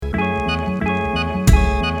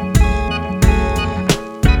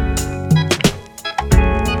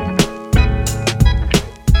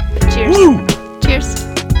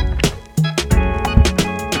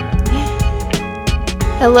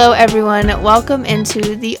Hello, everyone. Welcome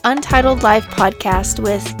into the Untitled Life podcast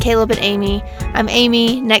with Caleb and Amy. I'm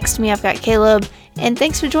Amy. Next to me, I've got Caleb. And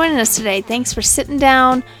thanks for joining us today. Thanks for sitting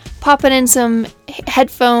down, popping in some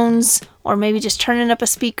headphones, or maybe just turning up a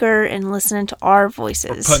speaker and listening to our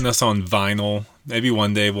voices. Or putting us on vinyl. Maybe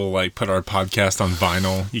one day we'll put our podcast on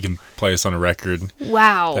vinyl. You can play us on a record.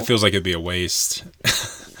 Wow. That feels like it'd be a waste.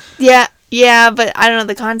 Yeah, but I don't know.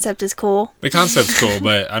 The concept is cool. The concept's cool,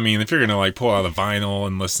 but I mean, if you're gonna pull out a vinyl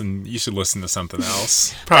and listen, you should listen to something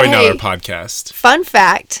else. Probably not our podcast. Fun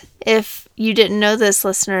fact, if you didn't know this,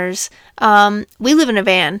 listeners, we live in a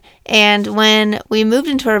van, and when we moved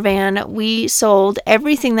into our van, we sold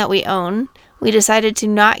everything that we own. We decided to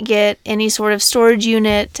not get any sort of storage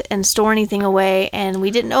unit and store anything away, and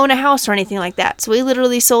we didn't own a house or anything like that. So we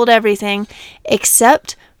literally sold everything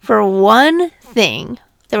except for one thing.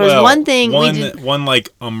 There was one thing we did. One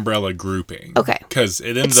umbrella grouping. Okay. Because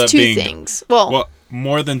it ends up being two things. Well,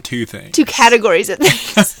 more than two things. Two categories of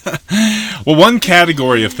things. Well, one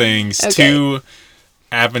category of things, okay. Two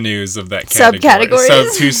avenues of that category. Subcategories. So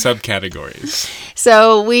two subcategories.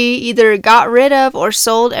 So we either got rid of or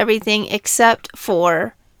sold everything except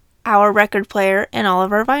for our record player and all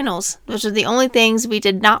of our vinyls. Those are the only things we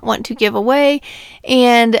did not want to give away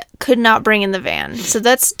and could not bring in the van. So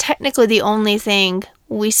that's technically the only thing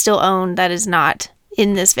we still own that is not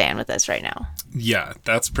in this van with us right now. Yeah,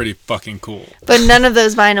 that's pretty fucking cool. But none of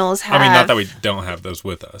those vinyls have... I mean, not that we don't have those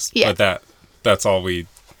with us, but that's all we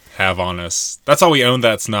have on us. That's all we own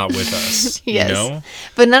that's not with us. Yes. You know?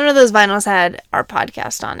 But none of those vinyls had our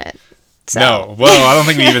podcast on it. So. No, well, I don't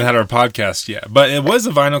think we even had our podcast yet. But it was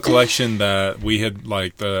a vinyl collection that we had,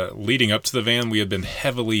 leading up to the van, we had been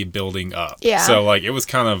heavily building up. Yeah. So, it was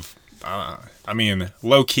kind of...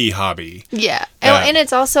 low-key hobby. Yeah. And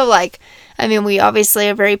it's also we obviously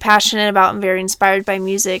are very passionate about and very inspired by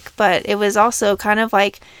music, but it was also kind of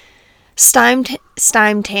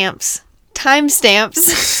timestamps.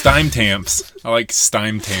 I like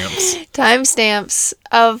timestamps. Timestamps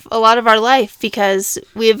of a lot of our life, because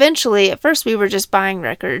we eventually, at first we were just buying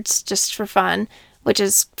records just for fun, which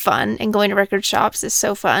is fun, and going to record shops is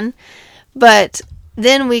so fun. But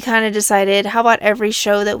then we kind of decided, how about every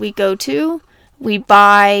show that we go to, we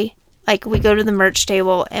buy, we go to the merch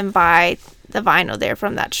table and buy the vinyl there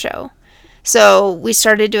from that show. So we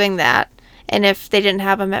started doing that. And if they didn't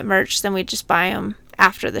have them at merch, then we'd just buy them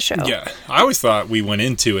after the show. Yeah. I always thought we went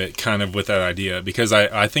into it kind of with that idea, because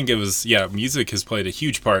I think it was, music has played a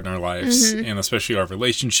huge part in our lives, and especially our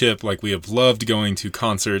relationship. We have loved going to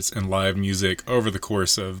concerts and live music over the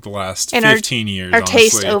course of the last 15 years. Our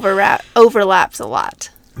taste overlaps a lot.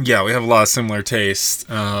 Yeah, we have a lot of similar tastes.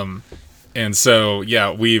 And so,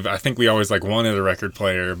 I think we always wanted a record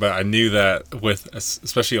player, but I knew that with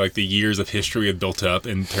especially the years of history we had built up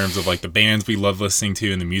in terms of the bands we love listening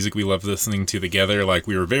to and the music we love listening to together,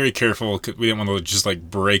 we were very careful. We didn't want to just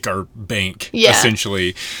break our bank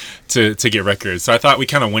essentially to get records. So I thought we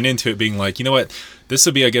kind of went into it being you know what? This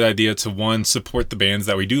would be a good idea to, one, support the bands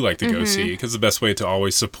that we do like to go see, because the best way to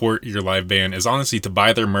always support your live band is honestly to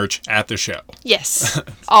buy their merch at the show. Yes,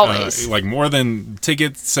 always. More than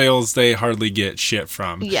ticket sales, they hardly get shit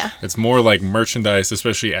from. Yeah. It's more merchandise,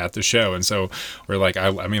 especially at the show. And so we're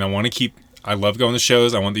I love going to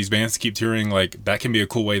shows. I want these bands to keep touring. That can be a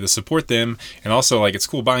cool way to support them. And also, it's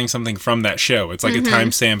cool buying something from that show. It's a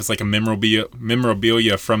timestamp. It's a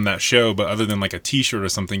memorabilia from that show. But other than a t-shirt or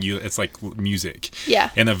something, it's music. Yeah.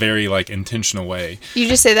 In a very, intentional way. You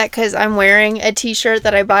just say that because I'm wearing a t-shirt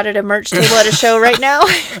that I bought at a merch table at a show right now.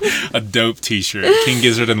 A dope t-shirt. King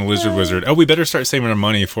Gizzard and the Lizard Wizard. Oh, we better start saving our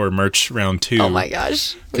money for merch round 2. Oh, my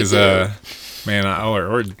gosh. Because, man,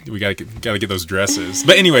 or we gotta get those dresses.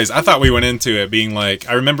 But anyways, I thought we went into it being I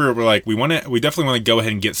remember we definitely want to go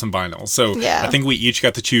ahead and get some vinyls. So I think we each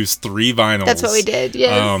got to choose 3 vinyls. That's what we did.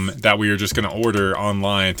 Yes. That we were just gonna order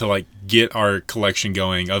online to get our collection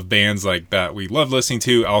going of bands that we love listening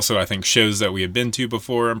to. Also, I think shows that we had been to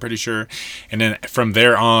before. I'm pretty sure. And then from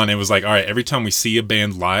there on, it was all right. Every time we see a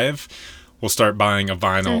band live, we'll start buying a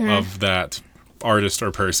vinyl of that artist or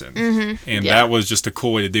person, and that was just a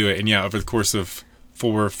cool way to do it. And over the course of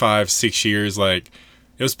 4, 5, 6 years, it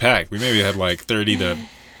was packed. We maybe had 30 to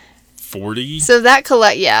 40. So that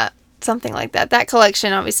something like that. That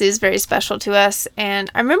collection obviously is very special to us. And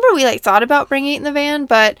I remember we thought about bringing it in the van,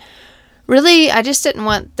 but really I just didn't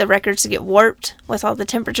want the records to get warped with all the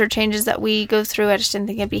temperature changes that we go through. I just didn't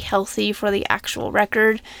think it'd be healthy for the actual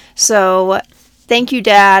record. So thank you,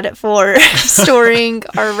 Dad, for storing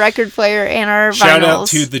our record player and our vinyls. Shout out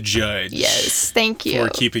to the judge. Yes, thank you for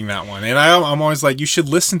keeping that one. And I'm always like, you should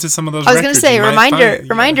listen to some of those. I was going to say,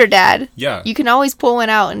 reminder, Dad. Yeah, you can always pull one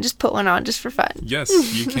out and just put one on just for fun. Yes,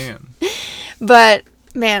 you can. But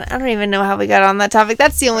man, I don't even know how we got on that topic.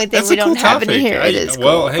 That's the only thing we don't have in here. It is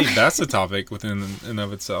well, hey, that's a topic within and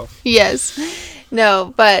of itself. Yes.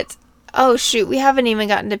 No, but oh shoot, we haven't even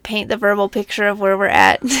gotten to paint the verbal picture of where we're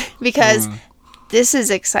at because this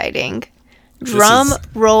is exciting. Drum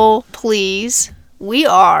roll, please. We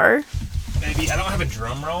are. Maybe I don't have a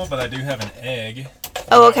drum roll, but I do have an egg.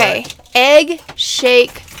 Oh, okay. Egg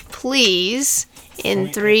shake, please.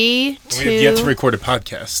 In 3, 2. We have yet to record a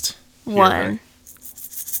podcast. 1. Right?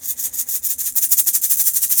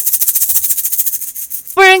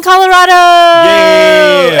 We're in Colorado!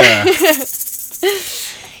 Yeah!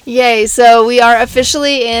 Yay, so we are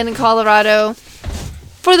officially in Colorado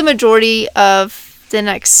for the majority of the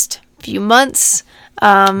next few months.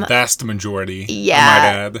 Vast majority, yeah, I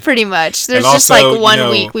might add. Pretty much. There's and just also, like 1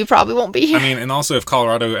 week we probably won't be here. I mean, and also if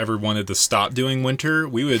Colorado ever wanted to stop doing winter,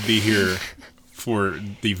 we would be here for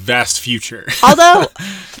the vast future. Although,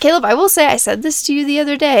 Caleb, I will say, I said this to you the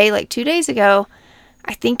other day, like 2 days ago,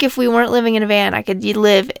 I think if we weren't living in a van, I could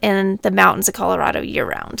live in the mountains of Colorado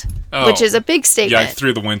year-round, which is a big statement. Yeah,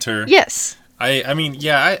 through the winter. Yes. I mean,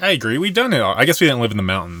 yeah, I agree. We've done it all. I guess we didn't live in the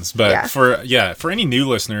mountains, but for any new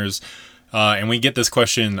listeners, and we get this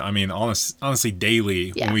question, I mean, honestly,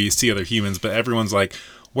 daily when we see other humans, but everyone's like,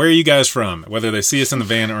 where are you guys from? Whether they see us in the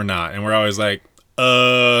van or not. And we're always like,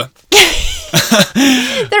 There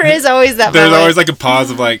is always that There's moment. always like a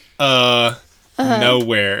pause of like,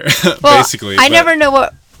 nowhere, well, basically. I never know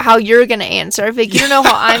how you're going to answer. If you don't know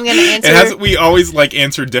how I'm going to answer. We always like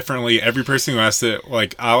answer differently. Every person who asks it,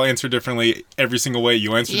 like I'll answer differently every single way.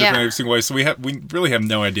 You answer differently every single way. So we really have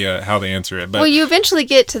no idea how to answer it. But well, you eventually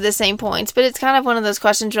get to the same points, but it's kind of one of those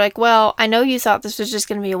questions you're like, well, I know you thought this was just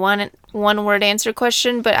going to be a one word answer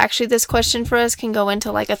question, but actually this question for us can go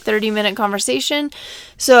into like a 30-minute conversation.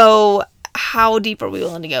 So how deep are we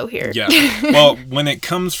willing to go here? Yeah. Well, when it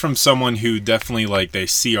comes from someone who definitely like they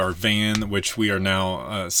see our van, which we are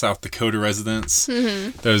now South Dakota residents,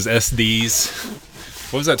 those SDs.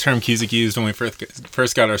 What was that term Cusick used when we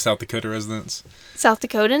first got our South Dakota residents? South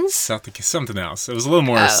Dakotans? Something else. It was a little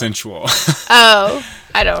more sensual. Oh,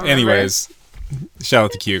 I don't remember. Anyways, shout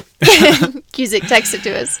out to Q. Cusick texted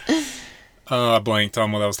to us. I blanked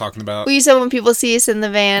on what I was talking about. Well, you said when people see us in the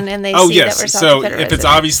van and they see that we're South Dakota residents. If it's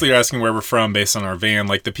obviously you're asking where we're from based on our van,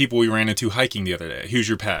 like the people we ran into hiking the other day,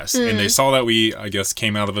 Hoosier Pass, and they saw that we, I guess,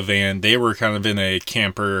 came out of a van. They were kind of in a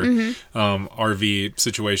camper RV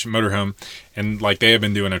situation, motorhome, and like they had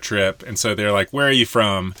been doing a trip, and so they're like, where are you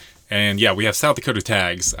from? And yeah, we have South Dakota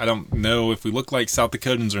tags. I don't know if we look like South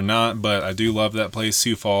Dakotans or not, but I do love that place.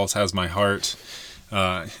 Sioux Falls has my heart.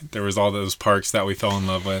 There was all those parks that we fell in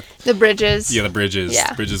love with. The bridges. Yeah, the bridges.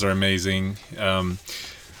 Yeah. Bridges are amazing.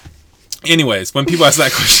 Anyways, when people ask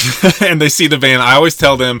that question and they see the van, I always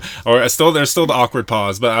tell them, there's still the awkward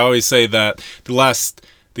pause, but I always say that the last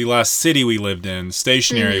city we lived in,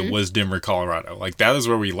 stationary, was Denver, Colorado. Like that is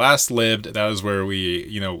where we last lived. That is where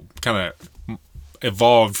we, kind of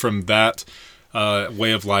evolved from that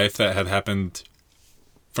way of life that had happened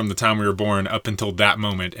from the time we were born up until that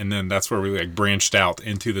moment, and then that's where we like branched out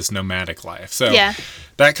into this nomadic life. So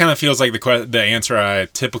that kind of feels like the answer I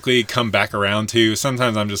typically come back around to.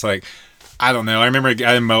 Sometimes I'm just like, I don't know. I remember a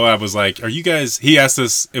guy in Moab was like, are you guys, he asked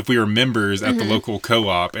us if we were members at the local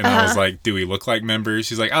co-op, and I was like, do we look like members?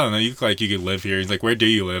 He's like, I don't know, you look like you could live here. He's like, where do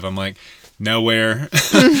you live? I'm like, nowhere.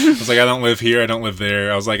 I was like, I don't live here, I don't live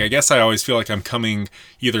there. I was like, I guess I always feel like I'm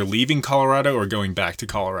either leaving Colorado or going back to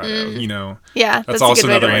Colorado, Yeah, that's also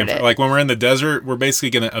another answer. Like when we're in the desert, we're basically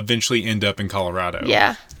going to eventually end up in Colorado.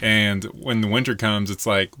 Yeah. And when the winter comes, it's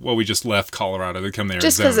like, well, we just left Colorado to come there.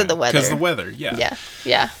 Just because of the weather. Because of the weather, yeah.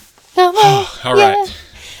 Yeah. All right.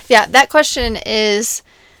 Yeah, that question is,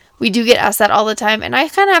 we do get asked that all the time, and I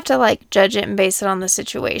kind of have to like judge it and base it on the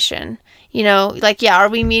situation. Like, are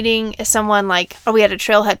we meeting someone, like, are we at a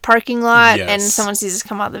trailhead parking lot and someone sees us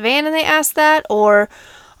come out of the van and they ask that? Or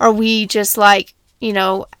are we just, like,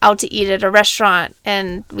 out to eat at a restaurant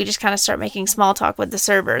and we just kind of start making small talk with the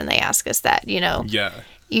server and they ask us that, Yeah.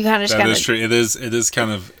 You kind of just That is true. It is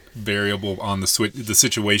kind of variable on the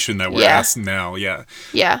situation that we're asked now, Yeah.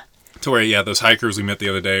 To where, those hikers we met the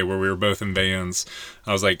other day where we were both in vans,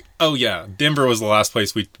 I was like, oh yeah, Denver was the last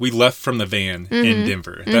place we left from the van in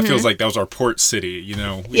Denver. That feels like that was our port city,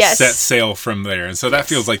 We set sail from there. And so that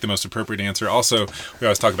feels like the most appropriate answer. Also, we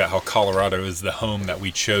always talk about how Colorado is the home that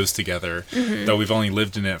we chose together, though we've only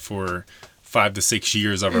lived in it for 5 to 6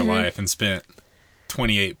 years of our life and spent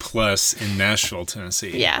 28 plus in Nashville,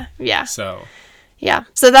 Tennessee. Yeah. So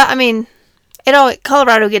that, I mean,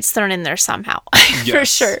 Colorado gets thrown in there somehow, for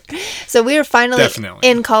sure. So we are finally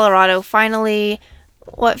in Colorado, finally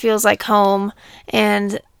what feels like home,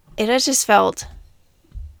 and it has just felt,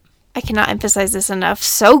 I cannot emphasize this enough,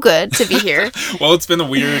 so good to be here. Well,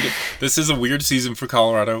 this is a weird season for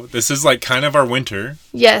Colorado. This is like kind of our winter.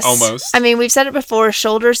 Yes. Almost. I mean, we've said it before,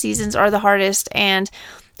 shoulder seasons are the hardest, and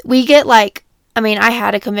we get like, I mean, I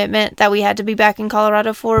had a commitment that we had to be back in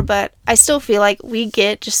Colorado for, but I still feel like we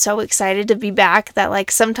get just so excited to be back that like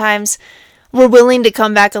sometimes we're willing to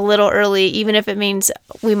come back a little early, even if it means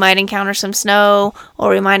we might encounter some snow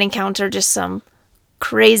or we might encounter just some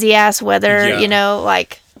crazy ass weather,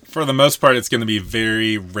 like. For the most part, it's going to be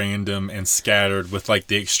very random and scattered, with like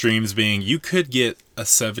the extremes being you could get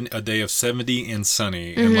a day of 70 and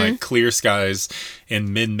sunny and like clear skies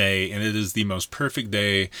in mid-May, and it is the most perfect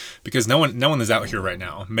day because no one is out here right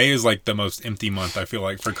now. May is like the most empty month, I feel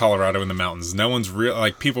like, for Colorado in the mountains. No one's real,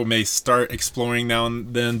 like people may start exploring now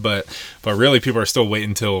and then, but really people are still waiting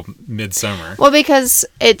until midsummer. Well, because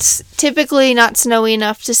it's typically not snowy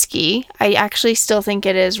enough to ski. I actually still think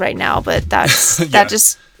it is right now, but that's that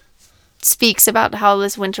just speaks about how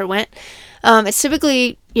this winter went. It's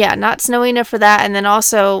typically, not snowy enough for that, and then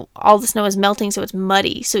also all the snow is melting, so it's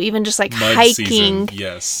muddy. So even just like Mud hiking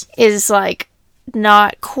season, is like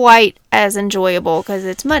not quite as enjoyable because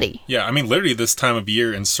it's muddy. Yeah, I mean, literally this time of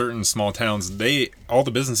year in certain small towns, all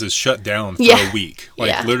the businesses shut down for a week.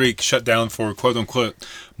 Literally shut down for quote unquote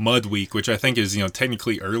mud week, which I think is,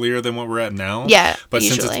 technically earlier than what we're at now. Yeah, but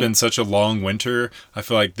usually. Since it's been such a long winter, I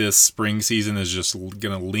feel like this spring season is just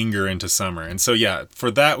going to linger into summer. And so, for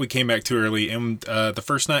that, we came back too early. And the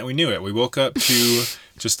first night we knew it. We woke up to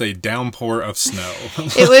just a downpour of snow.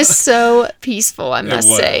 It was so peaceful, I must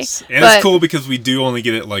say. And it's cool because we do only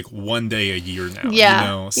get it like one day a year now.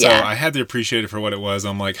 Yeah. So I had to appreciate it for what it was.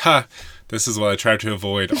 I'm like, this is what I tried to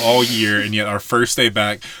avoid all year, and yet our first day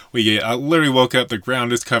back, I literally woke up, the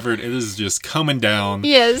ground is covered, it is just coming down.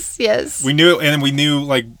 Yes. We knew, and we knew,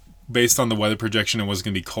 like, based on the weather projection, it wasn't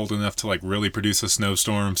going to be cold enough to, like, really produce a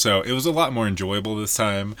snowstorm, so it was a lot more enjoyable this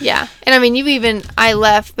time. Yeah, and I mean, I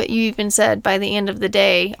left, but you even said by the end of the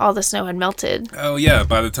day, all the snow had melted. Oh, yeah,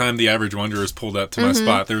 by the time the average wanderers pulled up to my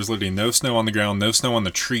spot, there was literally no snow on the ground, no snow on the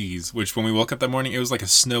trees, which when we woke up that morning, it was like a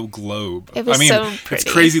snow globe. It was so pretty. It's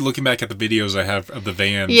crazy looking back at the videos I have of the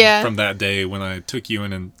van from that day when I took you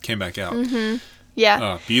in and came back out. Yeah.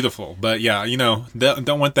 Oh, beautiful. But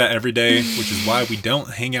don't want that every day, which is why we don't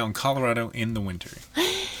hang out in Colorado in the winter.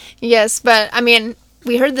 Yes, but I mean,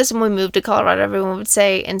 we heard this when we moved to Colorado. Everyone would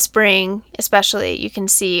say in spring, especially, you can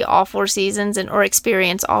see all four seasons or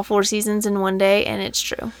experience all four seasons in one day, and it's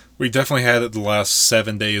true. We definitely had it the last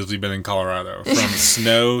 7 days we've been in Colorado. From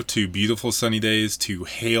snow to beautiful sunny days to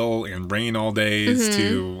hail and rain all days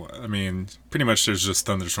to, I mean, pretty much there's just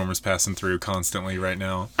thunderstorms passing through constantly right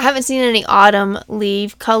now. I haven't seen any autumn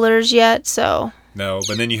leaf colors yet, so... No,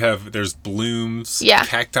 but then there's blooms. Yeah.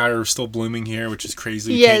 Cacti are still blooming here, which is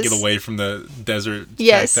crazy. You can't get away from the desert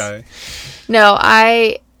cacti. No,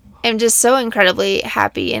 I am just so incredibly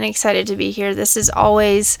happy and excited to be here. This is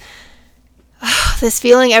always... this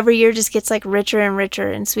feeling every year just gets like richer and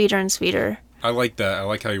richer and sweeter. I like that. I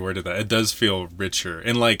like how you worded that. It does feel richer.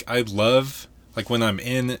 And like, I love, like when I'm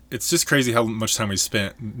it's just crazy how much time we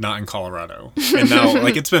spent not in Colorado. And now,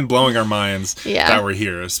 like, it's been blowing our minds that we're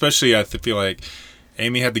here. Especially, I feel like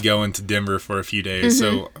Amy had to go into Denver for a few days.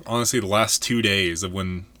 So honestly, the last 2 days of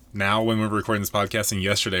when we're recording this podcast and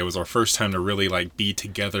yesterday was our first time to really like be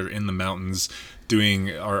together in the mountains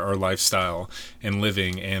doing our lifestyle and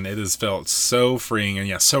living, and it has felt so freeing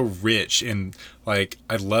and so rich. And like,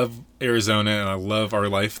 I love Arizona and I love our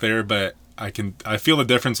life there, but I feel the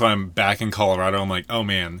difference when I'm back in Colorado. I'm like, oh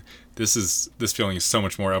man, this feeling is so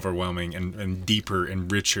much more overwhelming and deeper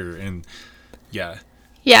and richer. And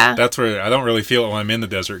that's where I don't really feel it when I'm in the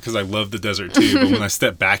desert, because I love the desert too. But when I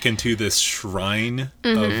step back into this shrine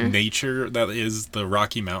of nature that is the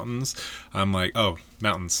Rocky Mountains, I'm like, oh,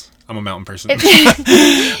 mountains. I'm a mountain person.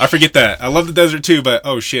 I forget that. I love the desert too, but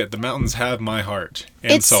oh shit, the mountains have my heart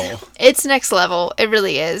and soul. It's next level. It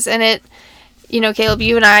really is. And Caleb,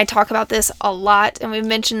 you and I talk about this a lot, and we've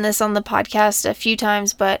mentioned this on the podcast a few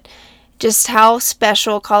times, but just how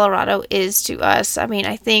special Colorado is to us. I mean,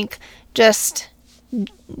 I think just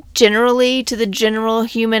generally to the general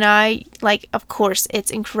human eye, like, of course, it's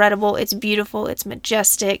incredible, it's beautiful, it's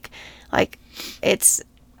majestic, like, it's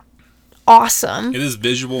awesome. It is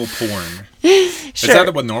visual porn. Is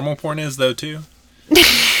that what normal porn is, though, too?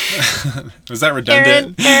 Is that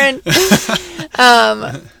redundant? Aaron.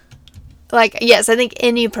 like, yes, I think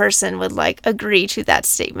any person would like agree to that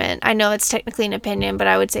statement. I know it's technically an opinion, but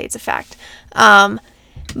I would say it's a fact.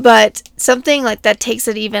 But something like that takes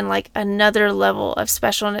it even like another level of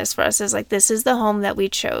specialness for us is like, this is the home that we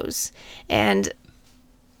chose. And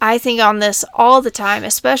I think on this all the time,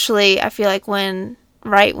 especially I feel like when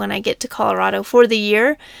I get to Colorado for the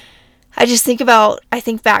year, I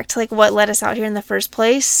think back to like what led us out here in the first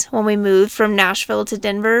place when we moved from Nashville to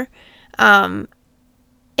Denver. And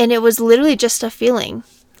it was literally just a feeling.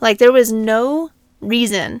 Like there was no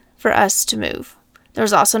reason for us to move. There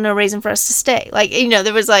was also no reason for us to stay. Like,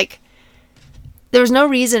 there was no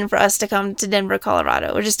reason for us to come to Denver,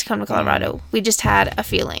 Colorado, or just to come to Colorado. We just had a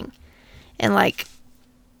feeling. And like,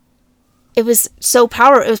 it was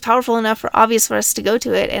powerful enough for us to go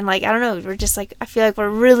to it. And like, I don't know, we're just like, I feel like we're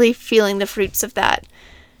really feeling the fruits of that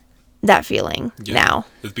feeling now.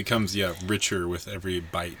 It becomes, richer with every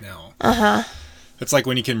bite now. Uh-huh. It's like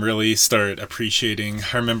when you can really start appreciating.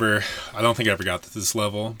 I remember, I don't think I ever got to this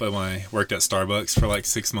level, but when I worked at Starbucks for like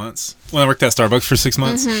 6 months,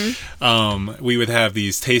 we would have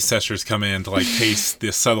these taste testers come in to like taste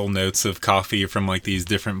the subtle notes of coffee from like these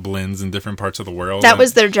different blends in different parts of the world. That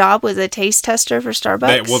was their job, was a taste tester for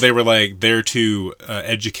Starbucks? They were like there to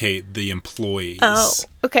educate the employees. Oh,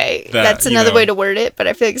 okay. That's another way to word it, but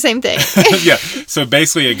I feel like the same thing. Yeah. So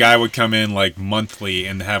basically a guy would come in like monthly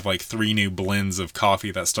and have like 3 new blends of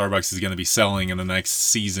coffee that Starbucks is going to be selling in the next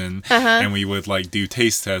season. And we would like do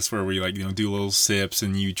taste tests where we like, do little sips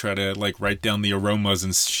and you try to like write down the aromas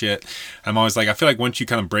and shit. I'm always like, I feel like once you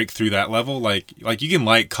kind of break through that level, like you can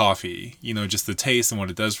like coffee, just the taste and what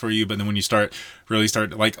it does for you. But then when you really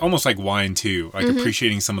start like almost like wine too, like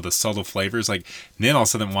appreciating some of the subtle flavors, like then all of a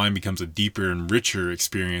sudden wine becomes a deeper and richer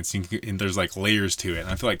experience and there's like layers to it. And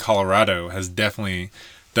I feel like Colorado has definitely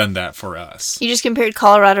done that for us. You just compared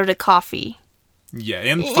Colorado to coffee. Yeah,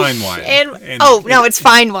 and fine wine. No, it's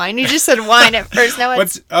fine wine. You just said wine at first. Now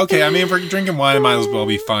it's... Okay, I mean, if we're drinking wine, it might as well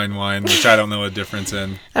be fine wine, which I don't know a difference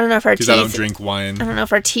in. I don't know if our teeth... Because I don't drink wine. I don't know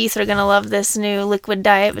if our teeth are going to love this new liquid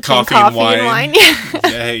diet between coffee and wine. Yeah,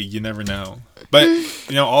 hey, you never know. But,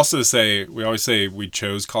 also we always say we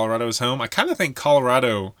chose Colorado as home. I kind of think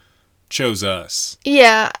Colorado chose us.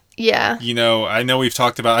 Yeah. I know we've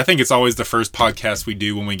talked about, I think it's always the first podcast we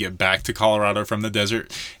do when we get back to Colorado from the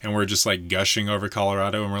desert and we're just like gushing over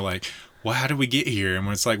Colorado and we're like, well, how did we get here? And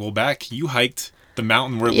when it's like, well, you hiked the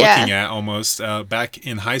mountain we're looking at almost back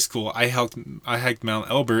in high school. I hiked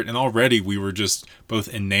Mount Elbert and already we were just both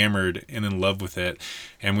enamored and in love with it.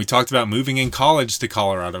 And we talked about moving in college to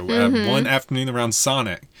Colorado one afternoon around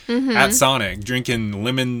Sonic. At Sonic, drinking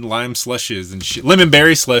lemon lime slushes and lemon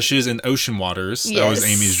berry slushes and ocean waters. Yes. That was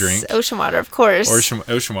Amy's drink. Ocean water, of course.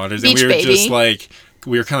 Ocean waters. Beach and we were baby. Just like,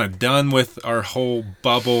 we were kind of done with our whole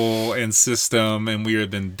bubble and system, and we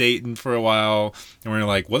had been dating for a while, and we were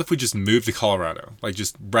like, what if we just move to Colorado? Like,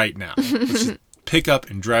 just right now. Let's just pick up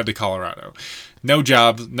and drive to Colorado. No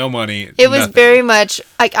jobs, no money. It was very much,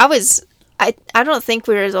 like, I don't think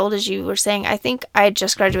we were as old as you were saying. I think I had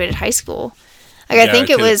just graduated high school. Like, I think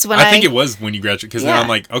it was when I think it was when you graduated, because then I'm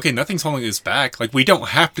like, okay, nothing's holding us back. Like, we don't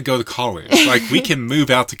have to go to college. Like, we can move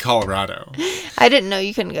out to Colorado. I didn't know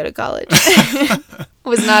you couldn't go to college.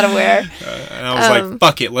 Was not aware. And I was like,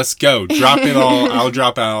 fuck it, let's go. Drop it all. I'll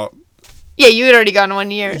drop out. Yeah, you had already gone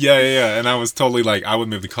 1 year. Yeah. And I was totally like, I would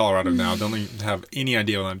move to Colorado now. Don't even have any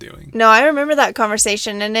idea what I'm doing. No, I remember that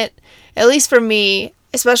conversation, and it, at least for me,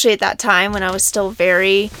 especially at that time when I was still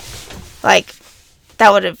very, like,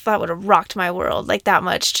 that would have rocked my world, like that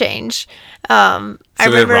much change. I remember,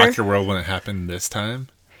 did it rock your world when it happened this time?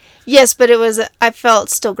 Yes, but I felt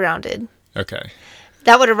still grounded. Okay.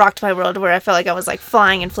 That would have rocked my world where I felt like I was like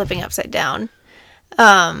flying and flipping upside down.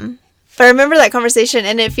 But I remember that conversation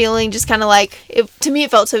and it feeling just kind of like, to me it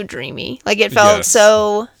felt so dreamy. Like it felt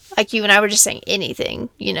so, like you and I were just saying anything,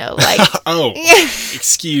 like. Oh,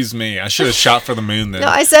 excuse me. I should have shot for the moon then. No,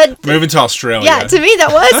 I said. Moving to Australia. Yeah, to me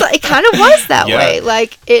it kind of was that way.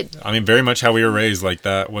 Like it. I mean, very much how we were raised. Like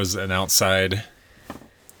that was an outside.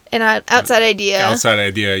 Outside idea. Outside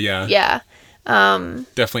idea, yeah. Yeah.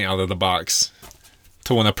 Definitely out of the box.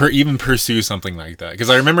 To want to even pursue something like that. Because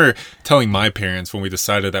I remember telling my parents when we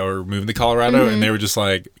decided that we were moving to Colorado, and they were just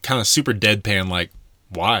like, kind of super deadpan, like,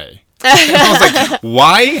 why? I was like,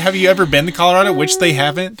 why? Have you ever been to Colorado? Which they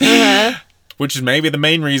haven't. Which is maybe the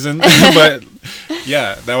main reason. But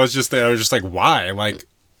yeah, I was just like, why? Like,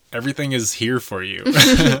 everything is here for you.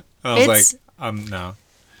 I was like, no.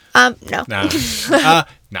 No.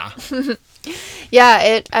 Nah.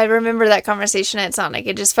 Yeah, I remember that conversation at Sonic.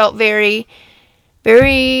 It just felt very,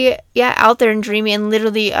 very, out there and dreamy, and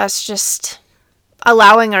literally us just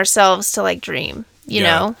allowing ourselves to like dream, you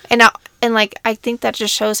know? And And, like, I think that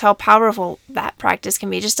just shows how powerful that practice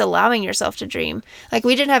can be, just allowing yourself to dream. Like,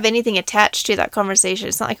 we didn't have anything attached to that conversation.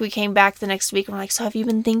 It's not like we came back the next week and we're like, so have you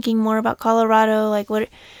been thinking more about Colorado? Like, what?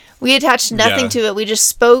 We attached nothing to it. We just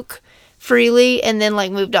spoke freely and then,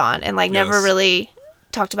 like, moved on and, like, never really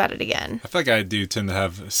talked about it again. I feel like I do tend to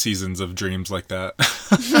have seasons of dreams like that.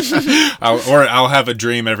 I'll have a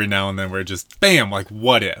dream every now and then where it just, bam, like,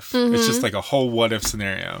 what if? It's just like a whole what if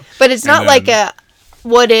scenario. But it's not like a...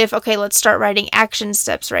 What if, okay, let's start writing action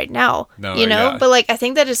steps right now, you know? Yeah. But, like, I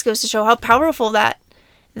think that just goes to show how powerful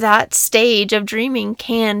that stage of dreaming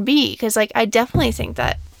can be. Because, like, I definitely think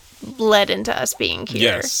that led into us being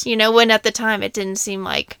here. Yes. You know, when at the time it didn't seem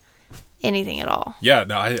like anything at all. Yeah,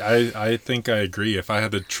 no, I think I agree. If I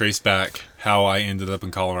had to trace back how I ended up in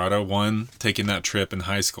Colorado, one, taking that trip in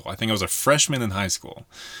high school. I think I was a freshman in high school.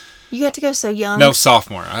 You got to go so young. No,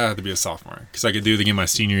 sophomore. I had to be a sophomore because I could do it again my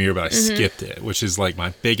senior year, but I skipped it, which is like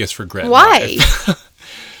my biggest regret. Why?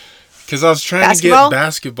 Because I was trying to get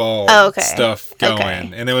basketball stuff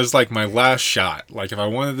going, and it was like my last shot. Like if I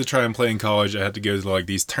wanted to try and play in college, I had to go to like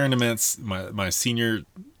these tournaments. The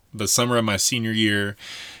summer of my senior year,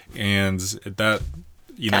 and that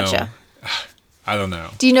know, I don't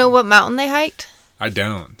know. Do you know what mountain they hiked? I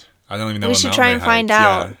don't even know. We should try and find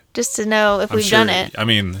out just to know if we've done it. I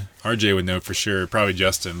mean, RJ would know for sure, probably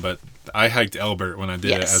Justin, but I hiked Elbert when I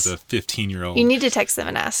did it as a 15-year-old. You need to text them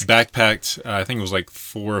and ask. Backpacked, I think it was like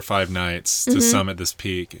 4 or 5 nights to summit this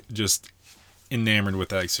peak. Just enamored with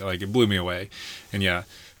that. Like, it blew me away. And yeah,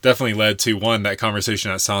 definitely led to, one, that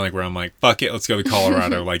conversation at Sonic where I'm like, fuck it, let's go to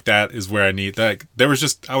Colorado. Like, that is where I need that. There was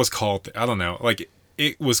just, I was called, I don't know, like,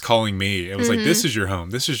 it was calling me. It was like, this is your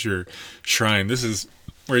home. This is your shrine. This is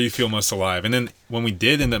where you feel most alive. And then when we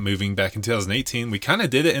did end up moving back in 2018, we kind of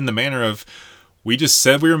did it in the manner of, we just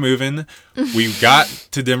said we were moving. We got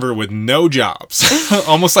to Denver with no jobs.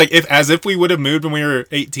 Almost like as if we would have moved when we were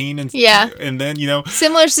 18 and then, you know.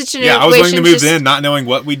 Similar situation. Yeah, I was willing to move then, not knowing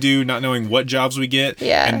what we do, not knowing what jobs we get.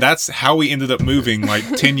 Yeah. And that's how we ended up moving like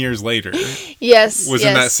 10 years later. Yes. Was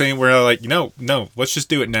in that same where like, no, let's just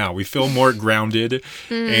do it now. We feel more grounded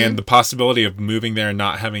and the possibility of moving there and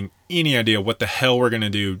not having any idea what the hell we're going to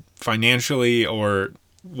do financially or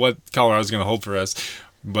what Colorado's going to hold for us.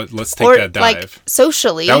 But let's take that dive. Like,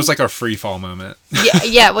 socially. That was like our free fall moment.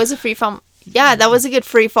 yeah, it was a free fall. Yeah, that was a good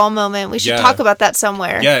free fall moment. We should talk about that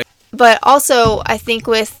somewhere. Yeah. But also, I think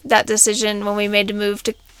with that decision when we made to move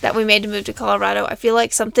to Colorado, I feel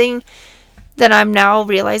like something that I'm now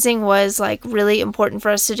realizing was like really important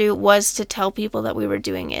for us to do was to tell people that we were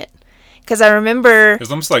doing it. Because I remember... It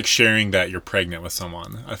was almost like sharing that you're pregnant with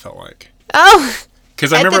someone, I felt like. Oh!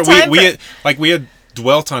 Because I remember we had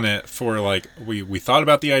dwelt on it for like we thought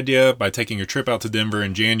about the idea by taking a trip out to Denver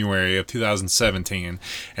in January of 2017,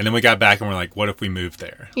 and then we got back and we're like, what if we moved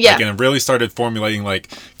there? Yeah. Like, and really started formulating like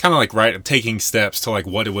kind of like taking steps to like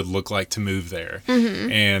what it would look like to move there.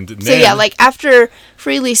 And then, so yeah, like after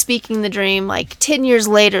freely speaking the dream, like 10 years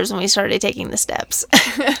later is when we started taking the steps.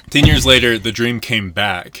 10 years later, the dream came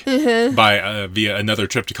back by via another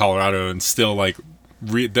trip to Colorado, and still like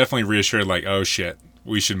definitely reassured like, oh shit,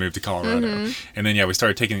 we should move to Colorado. And then, we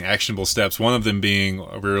started taking actionable steps. One of them being,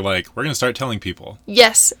 we were like, we're going to start telling people.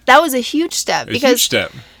 Yes, that was a huge step.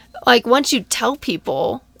 Like, once you tell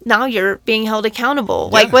people, now you're being held accountable,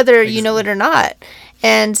 like whether you know it or not.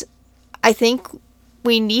 And I think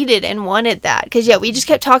we needed and wanted that. Because, we just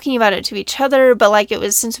kept talking about it to each other. But, like, it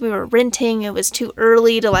was, since we were renting, it was too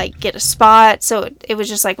early to, like, get a spot. So it was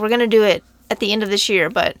just like, we're going to do it at the end of this year,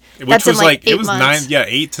 but that's in like 8 months.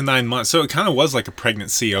 8 to 9 months. So it kind of was like a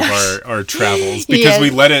pregnancy of our travels, because we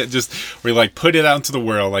let it we like put it out into the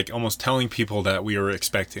world, like almost telling people that we were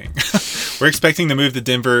expecting. We're expecting to move to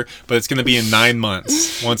Denver, but it's going to be in 9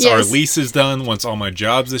 months. Once our lease is done, once all my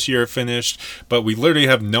jobs this year are finished, but we literally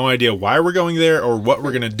have no idea why we're going there or what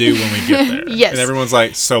we're going to do when we get there. And everyone's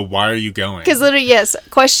like, so why are you going? Because literally,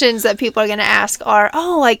 questions that people are going to ask are,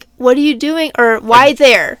 oh, like, what are you doing? Or why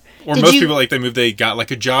there? Or most people, like, they got,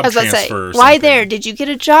 like, a job transfer or something. Why there? Did you get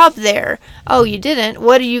a job there? Oh, you didn't?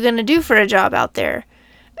 What are you going to do for a job out there?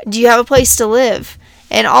 Do you have a place to live?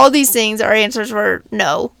 And all these things, our answers were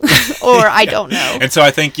no. Or I don't know. And so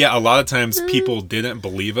I think, a lot of times people didn't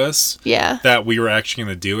believe us that we were actually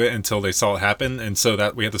going to do it until they saw it happen. And so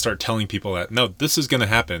that we had to start telling people that, no, this is going to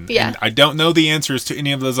happen. Yeah. And I don't know the answers to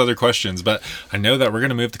any of those other questions, but I know that we're going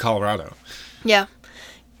to move to Colorado. Yeah.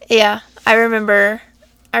 Yeah. I remember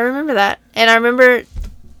that. And I remember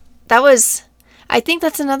I think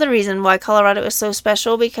that's another reason why Colorado is so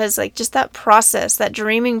special, because like just that process, that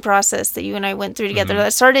dreaming process that you and I went through together,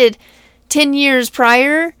 that started 10 years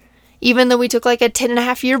prior, even though we took like a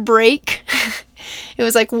 10.5-year break. It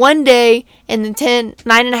was like one day, and then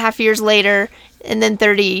 9.5 years later, and then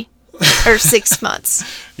 30 or 6 months.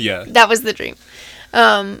 Yeah. That was the dream.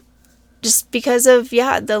 Just because of,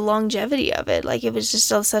 the longevity of it. Like, it was just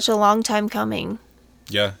such a long time coming.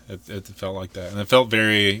 Yeah, it felt like that. And it felt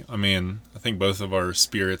very, I think both of our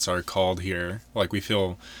spirits are called here. Like, we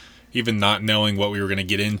feel, even not knowing what we were going to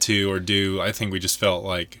get into or do, I think we just felt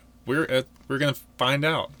like we're going to find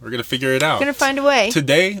out. We're going to figure it out. We're going to find a way.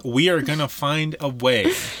 Today, we are going to find a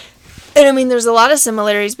way. And there's a lot of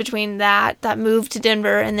similarities between that move to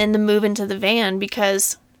Denver and then the move into the van,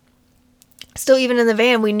 because still, even in the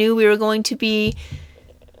van, we knew we were going to be,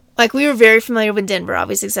 like, we were very familiar with Denver,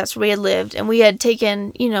 obviously, because that's where we had lived. And we had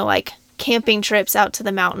taken, like, camping trips out to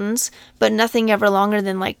the mountains, but nothing ever longer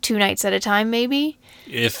than, like, 2 nights at a time, maybe.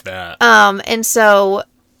 If that. And so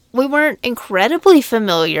we weren't incredibly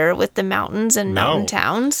familiar with the mountains and mountain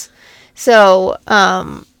towns. So,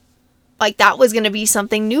 like, that was going to be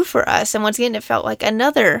something new for us. And once again, it felt like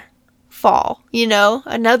another fall,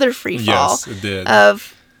 another free fall. Yes, it did.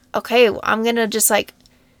 Of, okay, I'm going to just, like,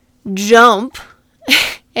 jump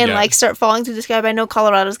and, like, start falling through the sky, but I know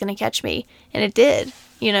Colorado's going to catch me. And it did,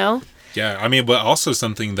 Yeah, but also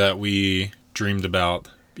something that we dreamed about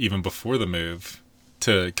even before the move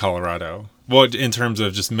to Colorado. Well, in terms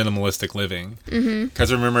of just minimalistic living.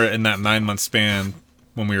 Because I remember in that 9-month span,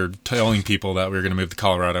 when we were telling people that we were going to move to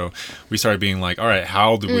Colorado, we started being like, all right,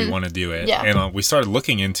 how do we want to do it? Yeah. And we started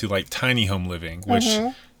looking into, like, tiny home living, which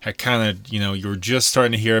had kind of, you were just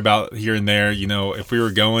starting to hear about here and there. If we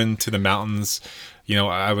were going to the mountains,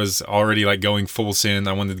 I was already, like, going full sin.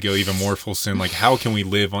 I wanted to go even more full sin. Like, how can we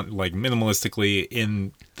live on, like, minimalistically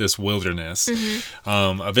in this wilderness?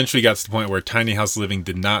 Eventually got to the point where tiny house living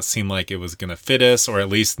did not seem like it was going to fit us, or at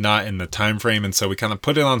least not in the time frame. And so we kind of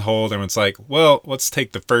put it on hold, and it's like, well, let's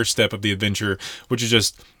take the first step of the adventure, which is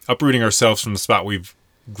just uprooting ourselves from the spot we've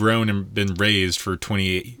grown and been raised for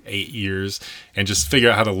 28 years, and just figure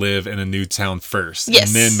out how to live in a new town first. Yes.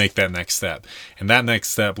 And then make that next step. And that next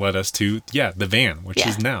step led us to, the van, which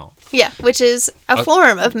is now. Yeah, which is a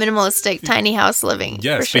form of minimalistic tiny house living.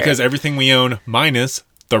 Yes, for sure. because everything we own, minus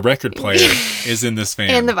the record player, is in this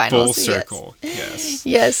van. And the vinyls. Full circle. Yes.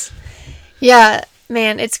 Yes. Yeah,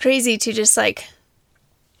 man, it's crazy to just, like,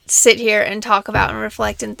 sit here and talk about and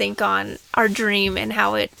reflect and think on our dream and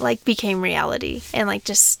how it, like, became reality, and, like,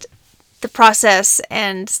 just the process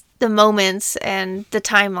and the moments and the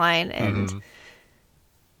timeline, and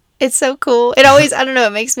it's so cool. It always, I don't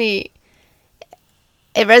know, it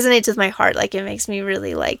resonates with my heart. Like, it makes me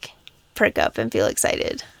really, like, perk up and feel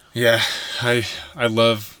excited. Yeah, I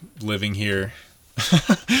love living here.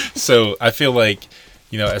 So I feel like,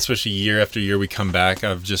 especially year after year we come back,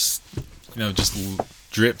 I've just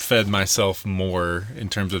drip fed myself more in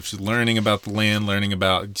terms of learning about the land, learning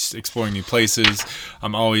about just exploring new places.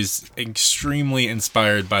 I'm always extremely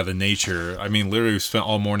inspired by the nature. Literally spent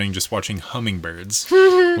all morning just watching hummingbirds,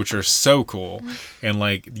 which are so cool. And,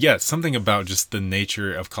 like, something about just the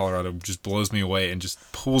nature of Colorado just blows me away and just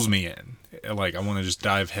pulls me in. Like, I want to just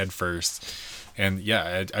dive head first. And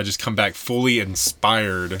I just come back fully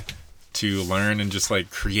inspired to learn and just, like,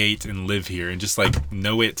 create and live here and just, like,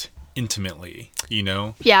 know it intimately,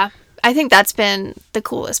 Yeah, I think that's been the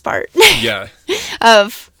coolest part. Yeah.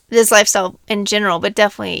 Of this lifestyle in general, but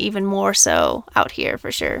definitely even more so out here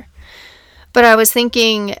for sure. But I was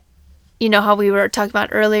thinking, how we were talking about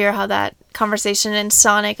earlier, how that conversation in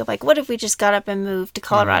Sonic of, like, what if we just got up and moved to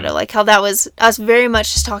Colorado? Like, how that was us very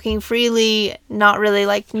much just talking freely, not really,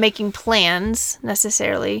 like, making plans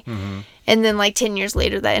necessarily. And then, like, 10 years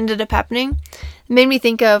later that ended up happening. It made me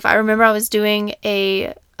think of, I remember I was doing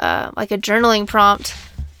a journaling prompt,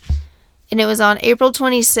 and it was on April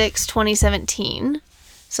 26, 2017.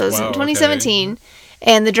 So it was in 2017,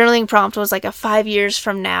 and the journaling prompt was, like, a 5 years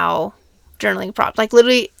from now journaling prompt. Like,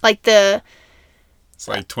 literally, like, it's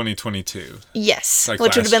like 2022. Yes, like,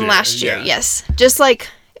 which would have been last year. Yeah. Yes, just, like,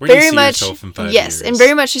 where do you very see much, yourself in 5 yes, years? and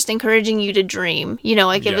very much just encouraging you to dream.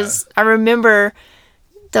 Like, it was, I remember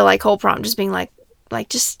the, like, whole prompt just being like,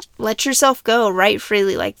 just let yourself go, write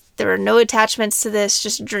freely. Like, there are no attachments to this,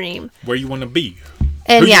 just dream. Where you want to be.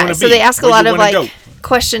 And so they ask a lot of, like,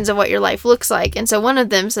 questions of what your life looks like. And so one of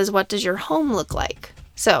them says, what does your home look like?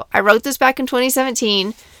 So I wrote this back in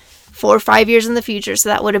 2017, 4 or 5 years in the future. So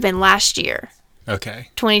that would have been last year. Okay.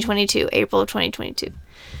 2022, April of 2022.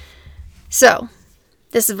 So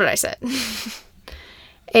this is what I said.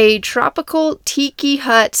 A tropical tiki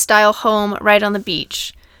hut style home right on the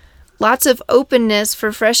beach. Lots of openness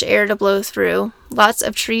for fresh air to blow through. Lots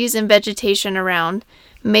of trees and vegetation around.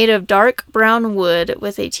 Made of dark brown wood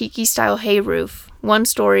with a tiki-style hay roof. 1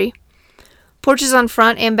 story. Porches on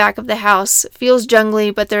front and back of the house. Feels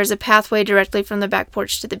jungly, but there's a pathway directly from the back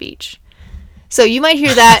porch to the beach. So you might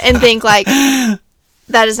hear that and think like,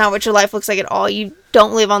 that is not what your life looks like at all. You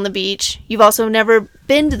don't live on the beach. You've also never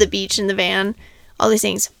been to the beach in the van. All these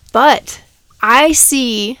things. But I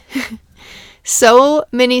see so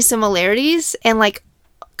many similarities and like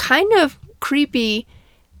kind of creepy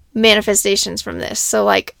manifestations from this. So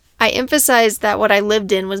like I emphasize that what I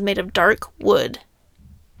lived in was made of dark wood.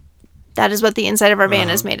 That is what the inside of our van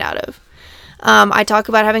is made out of. I talk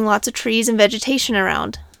about having lots of trees and vegetation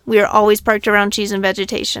around. We are always parked around trees and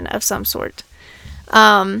vegetation of some sort.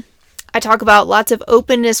 I talk about lots of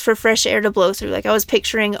openness for fresh air to blow through. Like I was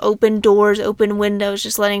picturing open doors, open windows,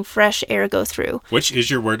 just letting fresh air go through. Which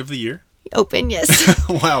is your word of the year? Open, yes.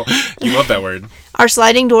 Wow, you love that word. Our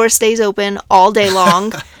sliding door stays open all day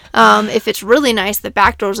long. If it's really nice, the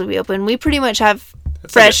back doors will be open. We pretty much have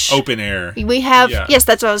fresh like open air. We have, yes,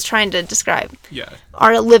 that's what I was trying to describe. Yeah.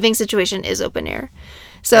 Our living situation is open air.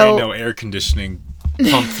 So no air conditioning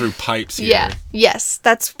pumped through pipes here. Yeah. Yes,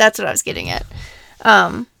 that's what I was getting at.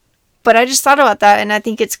 But I just thought about that, and I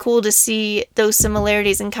think it's cool to see those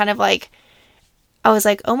similarities and kind of like, I was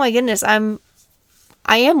like, oh my goodness, I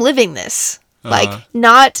am living this. Like,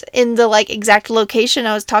 not in the like exact location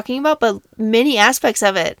I was talking about, but many aspects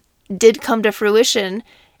of it did come to fruition,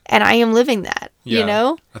 and I am living that, you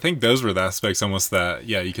know? I think those were the aspects almost that,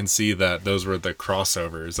 you can see that those were the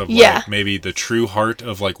crossovers of like maybe the true heart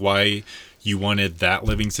of like why you wanted that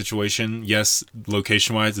living situation. Yes,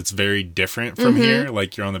 location-wise, it's very different from here.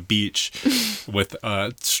 Like you're on the beach with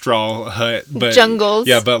a straw hut, but jungles.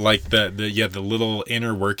 Yeah, but like the little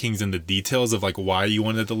inner workings and the details of like why you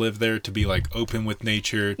wanted to live there, to be like open with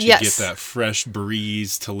nature, to get that fresh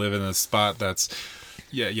breeze, to live in a spot that's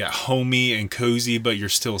homey and cozy, but you're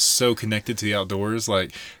still so connected to the outdoors.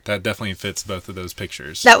 Like that definitely fits both of those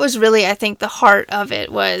pictures. That was really, I think, the heart of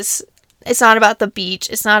it was. It's not about the beach.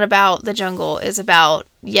 It's not about the jungle. It's about,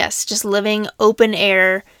 just living open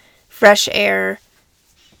air, fresh air,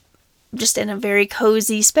 just in a very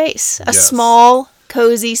cozy space. A small,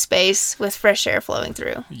 cozy space with fresh air flowing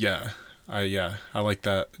through. Yeah. I like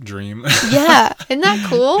that dream. Yeah. Isn't that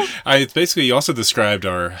cool? It's basically, you also described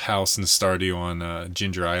our house in Stardew on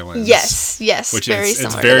Ginger Island. Yes. Which very it's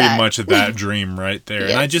similar very to that. much of that dream right there.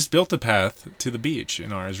 And I just built a path to the beach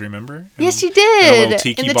in ours, remember? Yes, you did. And a little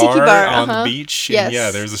tiki bar on the beach. Yes.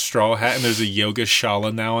 And there's a straw hat, and there's a yoga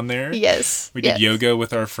shala now in there. Yes. We did yoga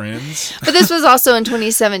with our friends. But this was also in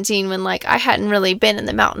 2017 when like I hadn't really been in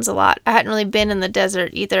the mountains a lot. I hadn't really been in the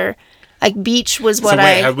desert either. Like beach was what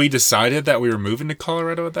had we decided that we were moving to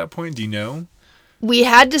Colorado at that point? Do you know? We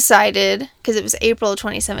had decided, because it was April of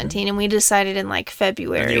 2017, and we decided in like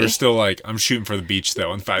February. And you were still like, I'm shooting for the beach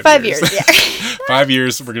though in 5 years. 5 years, yeah. 5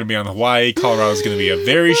 years, we're going to be on Hawaii. Colorado's going to be a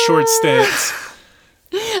very short stint.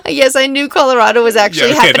 Yes, I knew Colorado was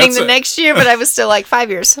actually happening the next year, but I was still like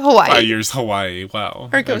 5 years, Hawaii. 5 years, Hawaii, wow.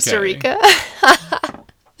 Or Costa Rica.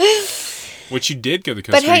 Which you did go to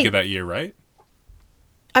Costa Rica that year, right?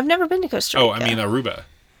 I've never been to Costa Rica. Oh, I mean Aruba.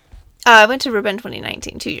 I went to Aruba in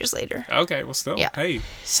 2019, 2 years later. Okay, well still, hey,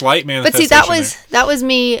 slight manifestation. But see, that was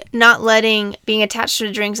me not being attached to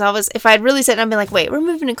the drinks. If I had really said, I'd been like, wait, we're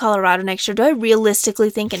moving to Colorado next year. Do I realistically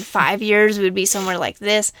think in 5 years we would be somewhere like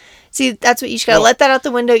this? See, that's what you just gotta let that out the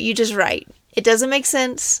window. You just write. It doesn't make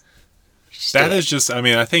sense. That is just, I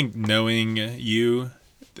mean, I think knowing you,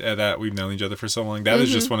 that we've known each other for so long, that is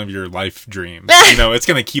just one of your life dreams. It's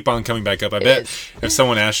going to keep on coming back up. I bet if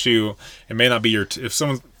someone asked you, it may not be if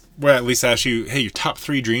someone were at least ask you, hey, your top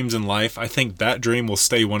 3 dreams in life, I think that dream will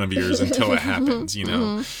stay one of yours until it happens,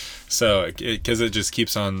 So, because it just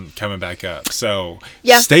keeps on coming back up. So,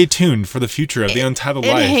 stay tuned for the future of the Untitled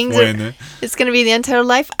Life. It's going to be the Untitled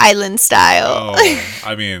Life Island style. Oh,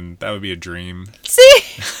 I mean, that would be a dream. See?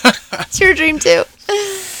 It's your dream too.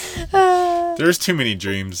 There's too many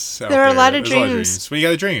dreams out there. There's A lot of dreams. Well, you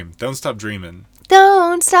got to dream. Don't stop dreaming.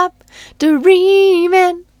 Don't stop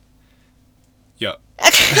dreaming. Yep.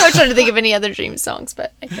 I was trying to think of any other dream songs,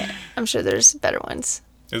 but I can't. I'm sure there's better ones.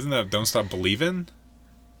 Isn't that Don't Stop Believing?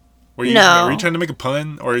 Were you trying to make a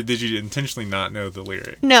pun, or did you intentionally not know the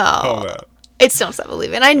lyric? No. Hold up. It's Don't Stop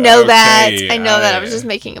Believing. I know that. I know that. I was just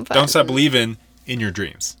making a pun. Don't stop believing in your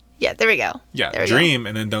dreams. Yeah, there we go. Yeah, dream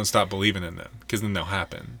and then don't stop believing in them, because then they'll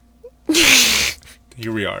happen.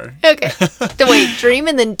 Here we are. Okay. So wait, dream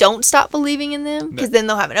and then don't stop believing in them, because then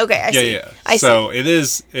they'll happen. Okay, I see. Yeah. So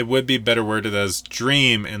it would be better worded as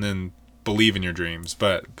dream and then believe in your dreams,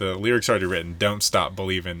 but the lyrics already written. Don't stop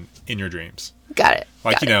believing in your dreams. Got it.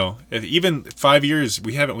 Like, Got you know, if even 5 years,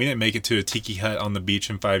 we didn't make it to a tiki hut on the beach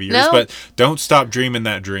in 5 years. No. But don't stop dreaming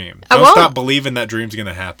that dream. I Don't won't. stop believing that dream's going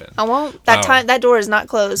to happen. I won't. That door is not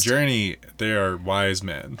closed. Journey, they are wise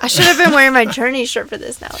men. I should have been wearing my Journey shirt for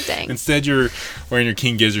this now. Dang. Instead, you're wearing your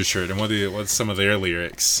King Gizzard shirt. And what's some of their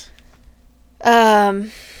lyrics?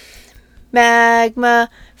 Magma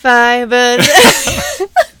fibers.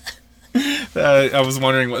 I was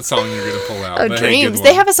wondering what song you were going to pull out. Oh, but Dreams. hey, good one.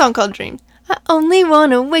 They have a song called Dreams. I only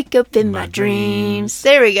want to wake up in my dreams.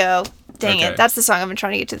 There we go. Dang Okay. it. That's the song I've been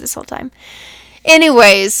trying to get to this whole time.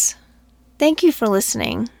 Anyways, thank you for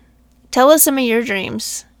listening. Tell us some of your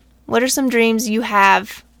dreams. What are some dreams you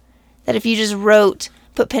have that if you just wrote,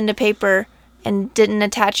 put pen to paper, and didn't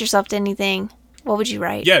attach yourself to anything, what would you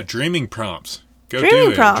write? Yeah, dreaming prompts. Go Dreaming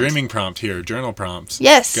do it. prompt. Dreaming prompt here. Journal prompts.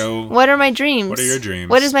 Yes. Go. What are my dreams? What are your dreams?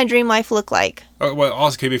 What does my dream life look like? Oh, well,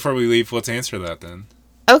 also, okay, before we leave, let's answer that then.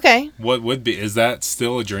 Okay. What would be? Is that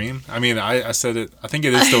still a dream? I mean, I said it. I think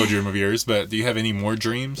it is still a dream of yours. But do you have any more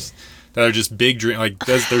dreams that are just big dreams? Like,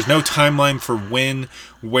 there's no timeline for when,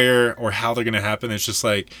 where, or how they're gonna happen. It's just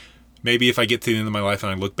like maybe if I get to the end of my life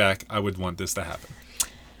and I look back, I would want this to happen.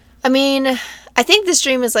 I mean, I think this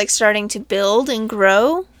dream is like starting to build and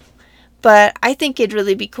grow, but I think it'd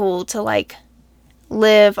really be cool to like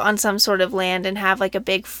live on some sort of land and have like a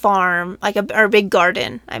big farm, or a big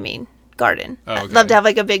garden. I mean, garden. Oh, okay. I'd love to have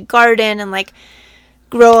like a big garden and like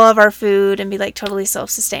grow all of our food and be like totally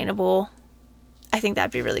self-sustainable. I think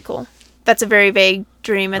that'd be really cool. That's a very vague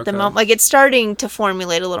dream at the Okay. moment. Like it's starting to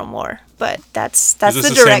formulate a little more, but that's Is this the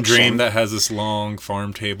the direction. same dream that has this long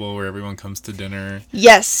farm table where everyone comes to dinner?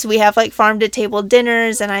 Yes, we have like farm to table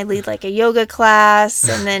dinners and I lead like a yoga class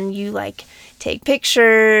and then you like take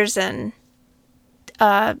pictures and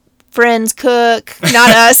friends cook, not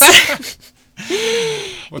us.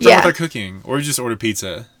 What's Yeah. up with our cooking? Or just order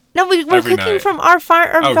pizza? No, we're Every cooking night. from our farm.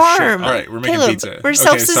 Oh, shit. All right, we're making Caleb, pizza. We're Okay,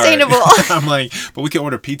 self-sustainable. sorry. I'm like, but we can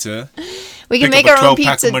order pizza. We can Pick make up a our own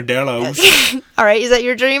 12-pack pizza. of Modelo's. All right, is that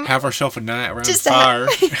your dream? Have ourselves a night around Just the fire.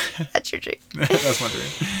 That's your dream. That's my dream.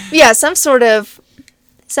 Yeah, some sort of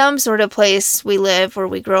place we live where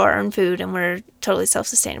we grow our own food and we're totally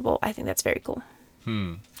self-sustainable. I think that's very cool.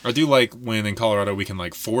 I do like when in Colorado we can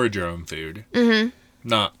like forage our own food. Mm-hmm.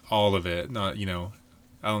 Not all of it. Not,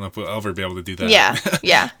 I don't know if we'll ever be able to do that. Yeah,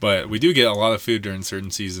 yeah, But we do get a lot of food during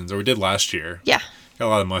certain seasons, or we did last year. yeah, Got a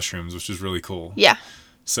lot of mushrooms, which is really cool. yeah.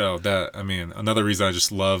 So another reason I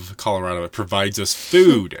just love Colorado, it provides us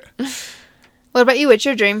food. What about you? What's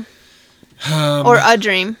your dream? Or a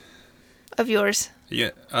dream of yours?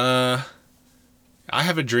 Yeah, I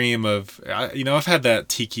have a dream of, I've had that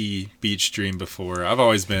tiki beach dream before. I've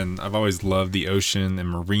always loved the ocean and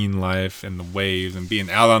marine life and the waves and being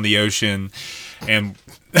out on the ocean and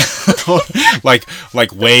like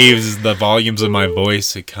waves, the volumes of my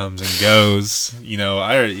voice, it comes and goes.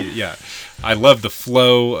 I love the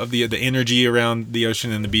flow of the energy around the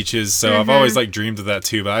ocean and the beaches. So I've always like dreamed of that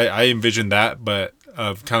too. But I envisioned that, but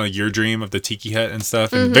of kind of like your dream of the tiki hut and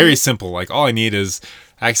stuff. And very simple. Like all I need is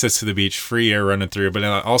access to the beach, free air running through. But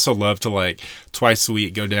I also love to like twice a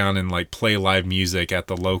week go down and like play live music at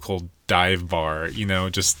the local dive bar.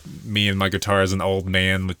 Just me and my guitar as an old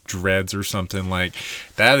man with dreads or something. Like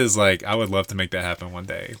that is like, I would love to make that happen one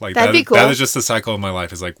day. Like That'd be cool. That is just the cycle of my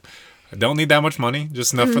life. Is like, I don't need that much money,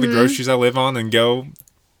 just enough for the groceries I live on, and go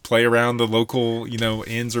play around the local,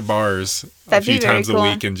 inns or bars That'd a be few very times cool.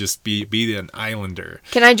 a week and just be an islander.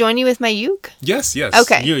 Can I join you with my uke? Yes.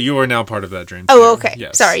 Okay. You are now part of that dream. Oh, too. okay.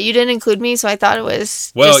 Yes. Sorry, you didn't include me, so I thought it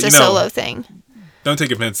was Well, just a solo thing. Don't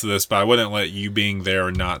take offense to this, but I wouldn't let you being there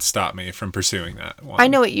or not stop me from pursuing that one. I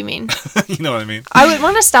know what you mean. You know what I mean? I would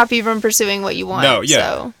want to stop you from pursuing what you want. No, yeah.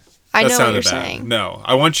 So I That know what sounded you're bad. saying. No,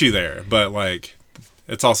 I want you there, but like,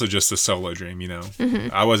 it's also just a solo dream, Mm-hmm.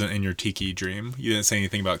 I wasn't in your tiki dream. You didn't say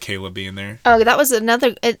anything about Caleb being there. Oh, that was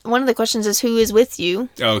one of the questions is who is with you?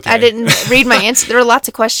 Okay. I didn't read my answer. There were lots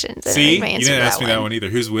of questions. I didn't See, read my you answer didn't to ask me that one either.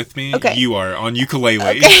 Who's with me? Okay. You are on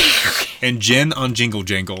ukulele. Okay. And Jen on jingle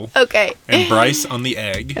jangle. Okay. And Bryce on the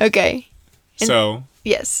egg. Okay. So,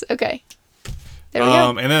 Yes. Okay. There we go.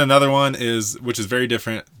 and then another one which is very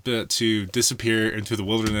different, but to disappear into the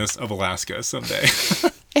wilderness of Alaska someday.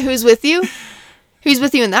 Who's with you? Who's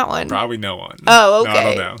with you in that one? Probably no one. Oh, No, I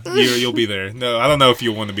okay. don't know. You'll be there. No, I don't know if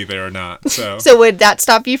you'll want to be there or not. So, So would that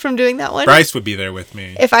stop you from doing that one? Bryce would be there with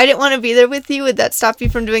me. If I didn't want to be there with you, would that stop you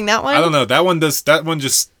from doing that one? I don't know. That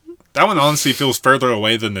one honestly feels further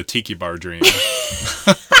away than the tiki bar dream.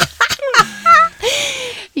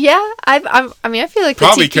 Yeah, I mean, I feel like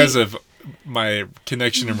Probably the tiki... because of my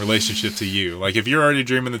connection and relationship to you. Like, if you're already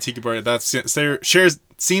dreaming the tiki bar, that shares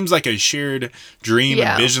seems like a shared dream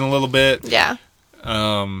Yeah. and vision a little bit. Yeah.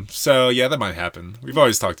 So yeah, that might happen. We've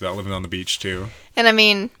always talked about living on the beach too. And I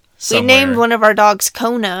mean, Somewhere. we named one of our dogs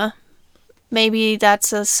Kona. Maybe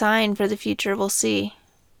that's a sign for the future. We'll see.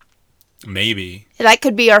 Maybe. That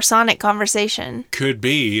could be our Sonic conversation. Could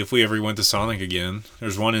be if we ever went to Sonic again.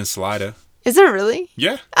 There's one in Salida. Is there really?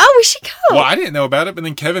 Yeah. Oh, we should go. Well, I didn't know about it, but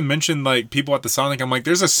then Kevin mentioned like people at the Sonic. I'm like,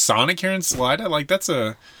 there's a Sonic here in Salida? Like it's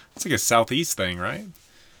like a southeast thing, right?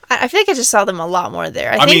 I feel like I just saw them a lot more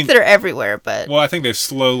there. I think they're everywhere, but... Well, I think they've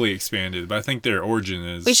slowly expanded, but I think their origin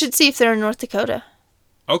is... We should see if they're in North Dakota.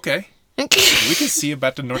 Okay. We can see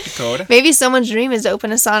about the North Dakota. Maybe someone's dream is to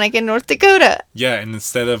open a Sonic in North Dakota. Yeah, and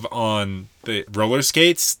instead of on the roller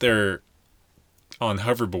skates, they're on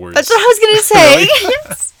hoverboards. That's what I was going to say.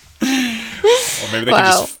 Or maybe they can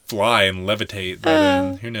just fly and levitate by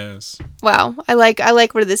then. Who knows? Wow. I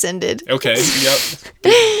like where this ended. Okay. Yep.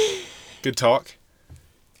 Good talk.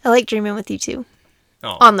 I like dreaming with you too.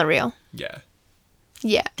 Oh. On the real. Yeah.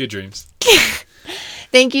 Yeah. Good dreams.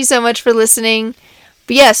 Thank you so much for listening.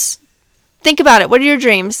 But yes, think about it. What are your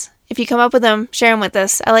dreams? If you come up with them, share them with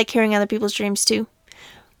us. I like hearing other people's dreams too.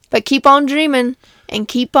 But keep on dreaming and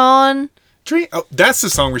keep on... Oh, that's the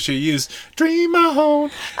song we should use. Dream on.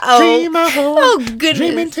 Oh. Dream on. Oh, goodness.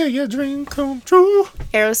 Dream until your dream come true.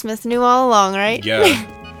 Aerosmith knew all along, right?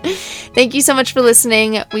 Yeah. Thank you so much for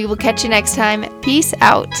listening. We will catch you next time. Peace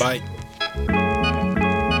out. Bye.